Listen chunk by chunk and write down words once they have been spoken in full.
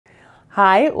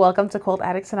Hi, welcome to Quilt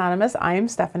Addicts Anonymous. I am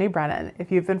Stephanie Brennan.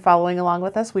 If you've been following along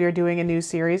with us, we are doing a new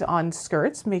series on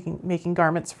skirts, making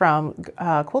garments from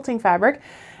quilting fabric.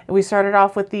 And we started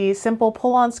off with the simple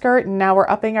pull-on skirt, and now we're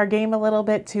upping our game a little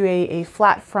bit to a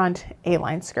flat front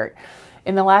A-line skirt.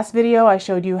 In the last video, I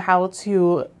showed you how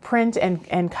to print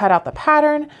and cut out the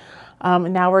pattern.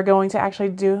 Now we're going to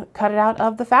actually cut it out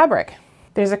of the fabric.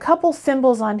 There's a couple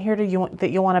symbols on here that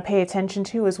you'll want to pay attention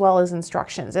to, as well as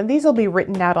instructions. And these will be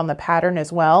written out on the pattern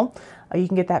as well. You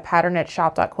can get that pattern at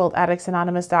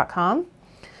shop.quiltaddictsanonymous.com.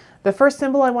 The first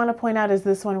symbol I want to point out is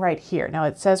this one right here. Now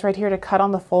it says right here to cut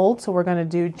on the fold, so we're going to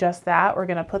do just that. We're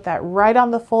going to put that right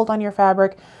on the fold on your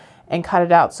fabric and cut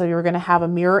it out. So you're going to have a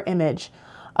mirror image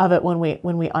of it when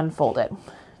we unfold it.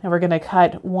 And we're going to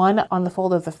cut one on the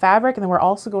fold of the fabric, and then we're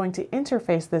also going to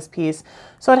interface this piece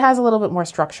so it has a little bit more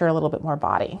structure, a little bit more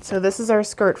body. So this is our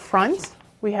skirt front.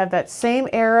 We have that same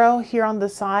arrow here on the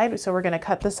side, so we're going to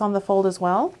cut this on the fold as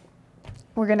well.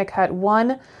 We're going to cut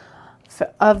one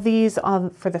of these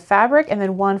for the fabric and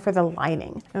then one for the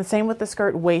lining. And the same with the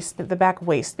skirt the back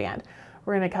waistband.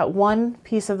 We're going to cut one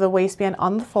piece of the waistband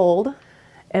on the fold,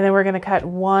 and then we're going to cut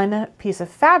one piece of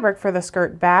fabric for the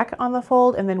skirt back on the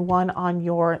fold and then one on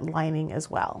your lining as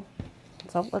well.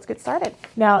 So let's get started.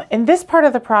 Now, in this part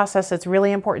of the process, it's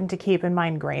really important to keep in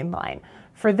mind grain line.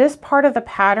 For this part of the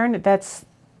pattern, that's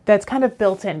kind of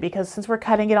built in, because since we're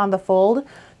cutting it on the fold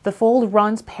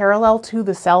runs parallel to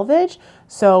the selvage,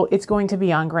 so it's going to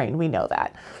be on grain. We know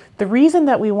that. The reason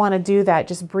that we want to do that,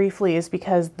 just briefly, is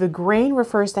because the grain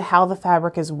refers to how the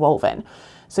fabric is woven.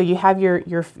 So you have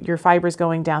your fibers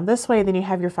going down this way, then you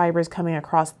have your fibers coming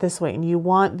across this way, and you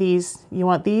want these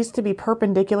to be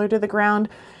perpendicular to the ground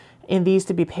and these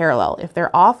to be parallel. If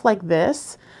they're off like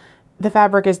this, the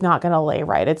fabric is not going to lay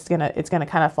right. It's gonna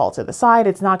kind of fall to the side.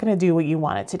 It's not going to do what you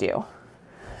want it to do.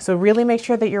 So really make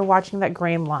sure that you're watching that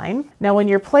grain line. Now, when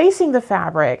you're placing the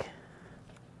fabric,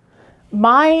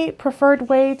 my preferred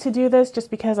way to do this, just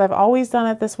because I've always done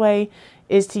it this way,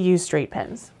 is to use straight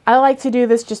pins. I like to do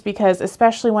this just because,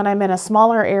 especially when I'm in a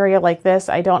smaller area like this,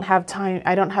 I don't have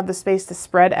the space to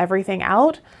spread everything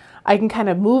out. I can kind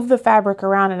of move the fabric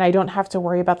around and I don't have to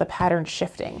worry about the pattern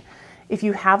shifting. If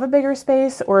you have a bigger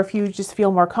space, or if you just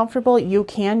feel more comfortable, you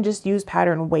can just use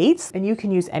pattern weights, and you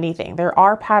can use anything. There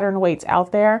are pattern weights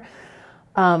out there.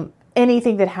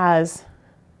 Anything that has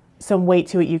some weight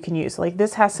to it you can use. Like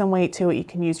this has some weight to it. You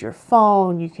can use your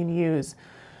phone, you can use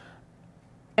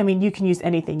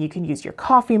anything. You can use your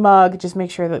coffee mug. Just make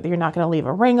sure that you're not going to leave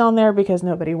a ring on there, because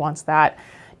nobody wants that.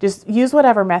 Just use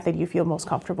whatever method you feel most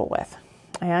comfortable with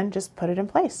and just put it in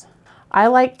place. I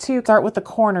like to start with the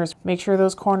corners. Make sure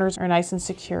those corners are nice and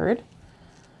secured.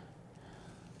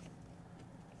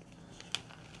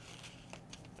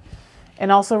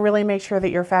 And also really make sure that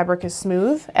your fabric is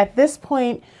smooth. At this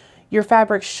point, your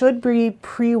fabric should be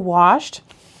pre-washed,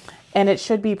 and it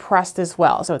should be pressed as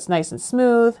well, so it's nice and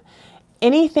smooth.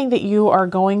 Anything that you are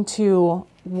going to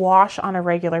wash on a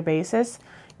regular basis,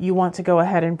 you want to go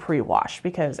ahead and pre-wash,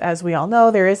 because as we all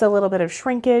know, there is a little bit of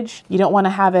shrinkage. You don't want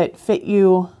to have it fit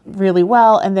you really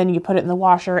well, and then you put it in the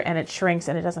washer and it shrinks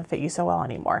and it doesn't fit you so well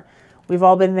anymore. We've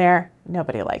all been there.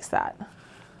 Nobody likes that.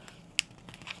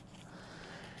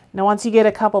 Now, once you get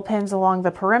a couple pins along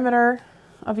the perimeter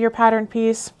of your pattern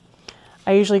piece,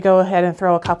 I usually go ahead and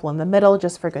throw a couple in the middle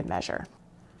just for good measure.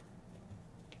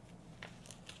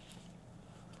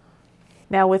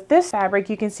 Now with this fabric,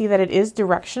 you can see that it is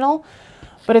directional,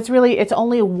 but it's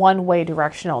only one-way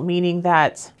directional, meaning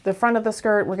that the front of the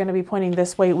skirt, we're going to be pointing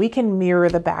this way. We can mirror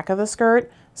the back of the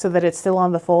skirt so that it's still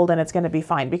on the fold, and it's going to be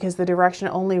fine, because the direction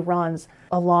only runs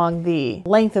along the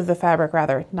length of the fabric,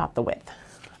 rather, not the width.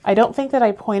 I don't think that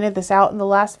I pointed this out in the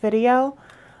last video,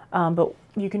 but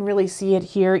you can really see it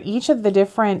here. Each of the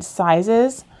different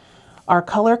sizes are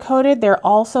color coded. They're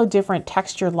also different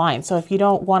texture lines. So if you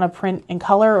don't want to print in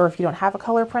color, or if you don't have a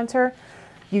color printer,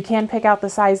 you can pick out the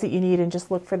size that you need and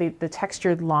just look for the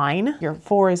textured line. Your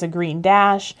 4 is a green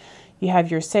dash. You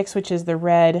have your 6, which is the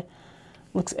red.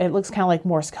 It looks kind of like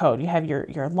Morse code. You have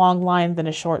your long line, then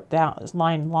a short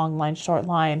line, long line, short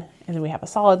line, and then we have a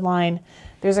solid line.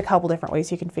 There's a couple different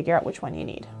ways you can figure out which one you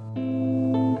need.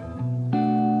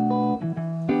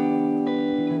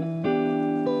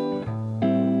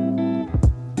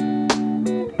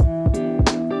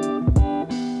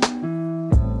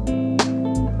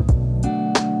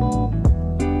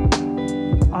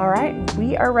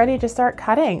 We are ready to start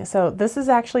cutting. So this is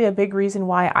actually a big reason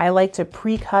why I like to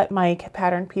pre-cut my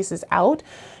pattern pieces out.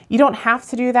 You don't have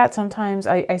to do that. Sometimes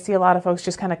I see a lot of folks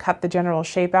just kind of cut the general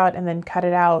shape out and then cut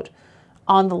it out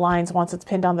on the lines once it's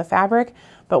pinned on the fabric.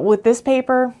 But with this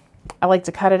paper, I like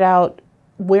to cut it out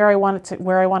where I want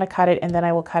to cut it, and then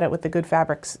I will cut it with the Good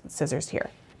Fabric scissors here.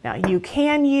 Now you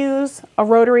can use a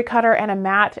rotary cutter and a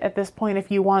mat at this point if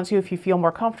you want to, if you feel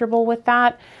more comfortable with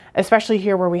that, especially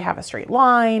here where we have a straight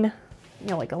line, you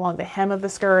know, like along the hem of the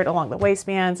skirt, along the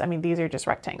waistbands. I mean, these are just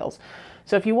rectangles.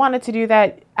 So if you wanted to do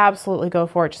that, absolutely go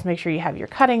for it. Just make sure you have your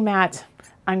cutting mat.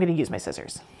 I'm going to use my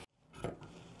scissors.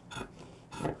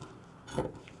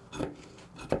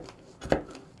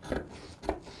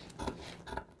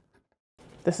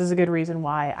 This is a good reason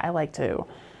why I like to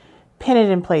pin it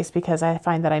in place, because I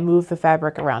find that I move the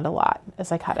fabric around a lot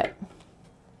as I cut it.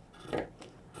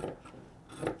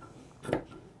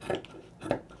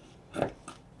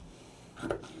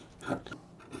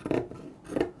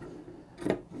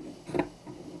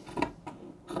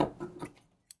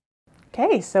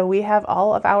 Okay, so we have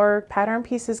all of our pattern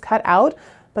pieces cut out,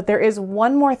 but there is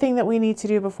one more thing that we need to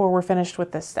do before we're finished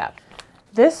with this step.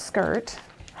 This skirt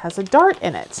has a dart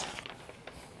in it.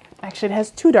 Actually, it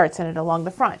has 2 darts in it along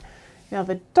the front. Now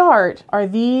the dart are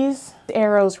these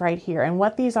arrows right here, and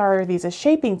what these are a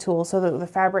shaping tool so that the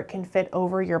fabric can fit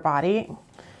over your body.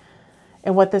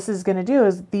 And what this is going to do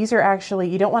is, these are actually,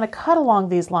 you don't want to cut along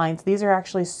these lines. These are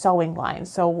actually sewing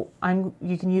lines. So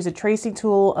you can use a tracing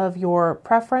tool of your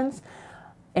preference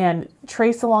and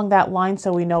trace along that line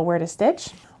so we know where to stitch.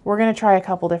 We're going to try a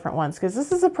couple different ones because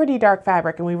this is a pretty dark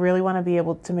fabric and we really want to be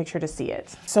able to make sure to see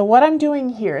it. So what I'm doing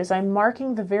here is I'm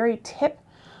marking the very tip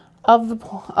of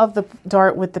the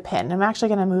dart with the pin. I'm actually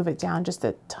going to move it down just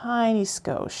a tiny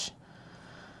skosh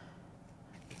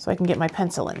so I can get my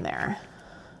pencil in there.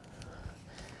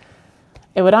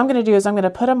 And what I'm going to do is I'm going to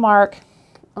put a mark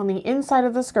on the inside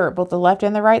of the skirt, both the left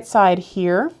and the right side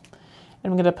here.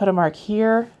 And I'm going to put a mark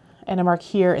here and a mark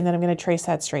here, and then I'm going to trace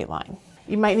that straight line.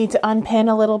 You might need to unpin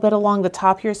a little bit along the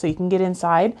top here so you can get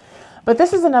inside. But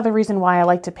this is another reason why I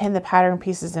like to pin the pattern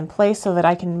pieces in place so that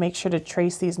I can make sure to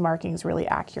trace these markings really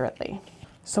accurately.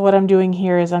 So what I'm doing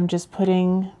here is I'm just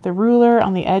putting the ruler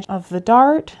on the edge of the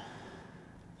dart.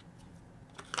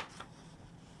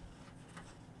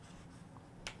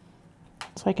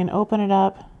 So I can open it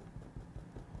up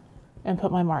and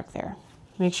put my mark there.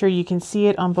 Make sure you can see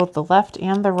it on both the left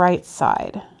and the right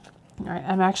side. All right,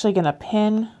 I'm actually going to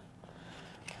pin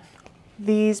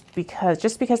these because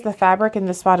the fabric in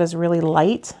this spot is really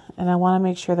light, and I want to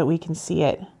make sure that we can see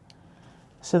it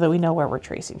so that we know where we're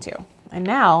tracing to. And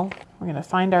now we're going to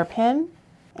find our pin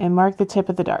and mark the tip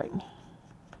of the dart.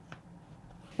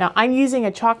 Now I'm using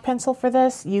a chalk pencil for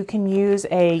this. You can use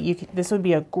this would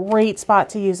be a great spot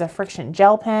to use a friction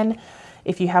gel pen.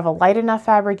 If you have a light enough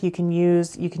fabric, you can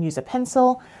use a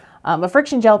pencil. A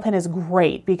friction gel pen is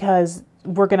great because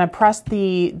we're going to press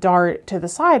the dart to the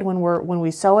side when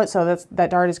we sew it, so that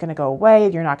dart is going to go away.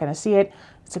 You're not going to see it.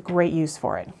 It's a great use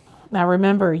for it. Now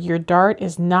remember, your dart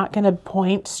is not going to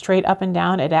point straight up and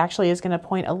down. It actually is going to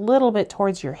point a little bit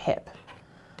towards your hip.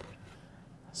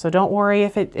 So don't worry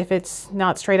if it's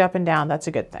not straight up and down. That's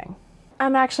a good thing.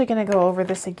 I'm actually going to go over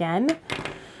this again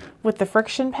with the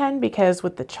friction pen because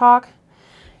with the chalk,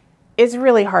 it's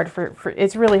really hard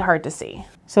it's really hard to see.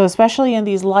 So especially in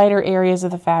these lighter areas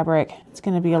of the fabric, it's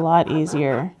going to be a lot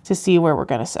easier to see where we're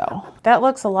going to sew. That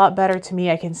looks a lot better to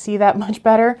me. I can see that much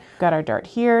better. Got our dart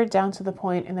here down to the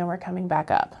point, and then we're coming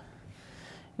back up.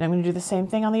 And I'm going to do the same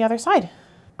thing on the other side.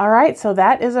 All right, so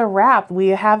that is a wrap. We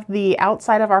have the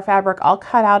outside of our fabric all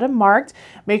cut out and marked.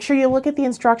 Make sure you look at the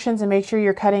instructions and make sure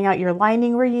you're cutting out your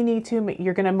lining where you need to.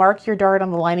 You're going to mark your dart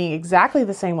on the lining exactly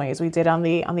the same way as we did on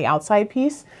the outside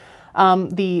piece.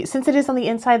 Since it is on the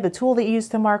inside, the tool that you use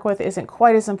to mark with isn't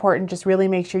quite as important. Just really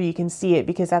make sure you can see it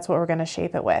because that's what we're going to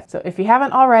shape it with. So if you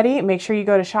haven't already, make sure you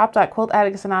go to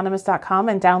shop.quiltaddictsanonymous.com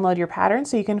and download your pattern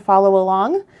so you can follow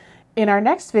along. In our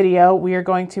next video, we are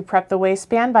going to prep the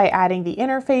waistband by adding the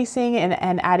interfacing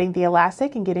and adding the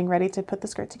elastic and getting ready to put the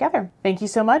skirt together. Thank you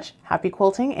so much. Happy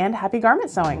quilting and happy garment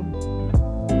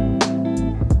sewing.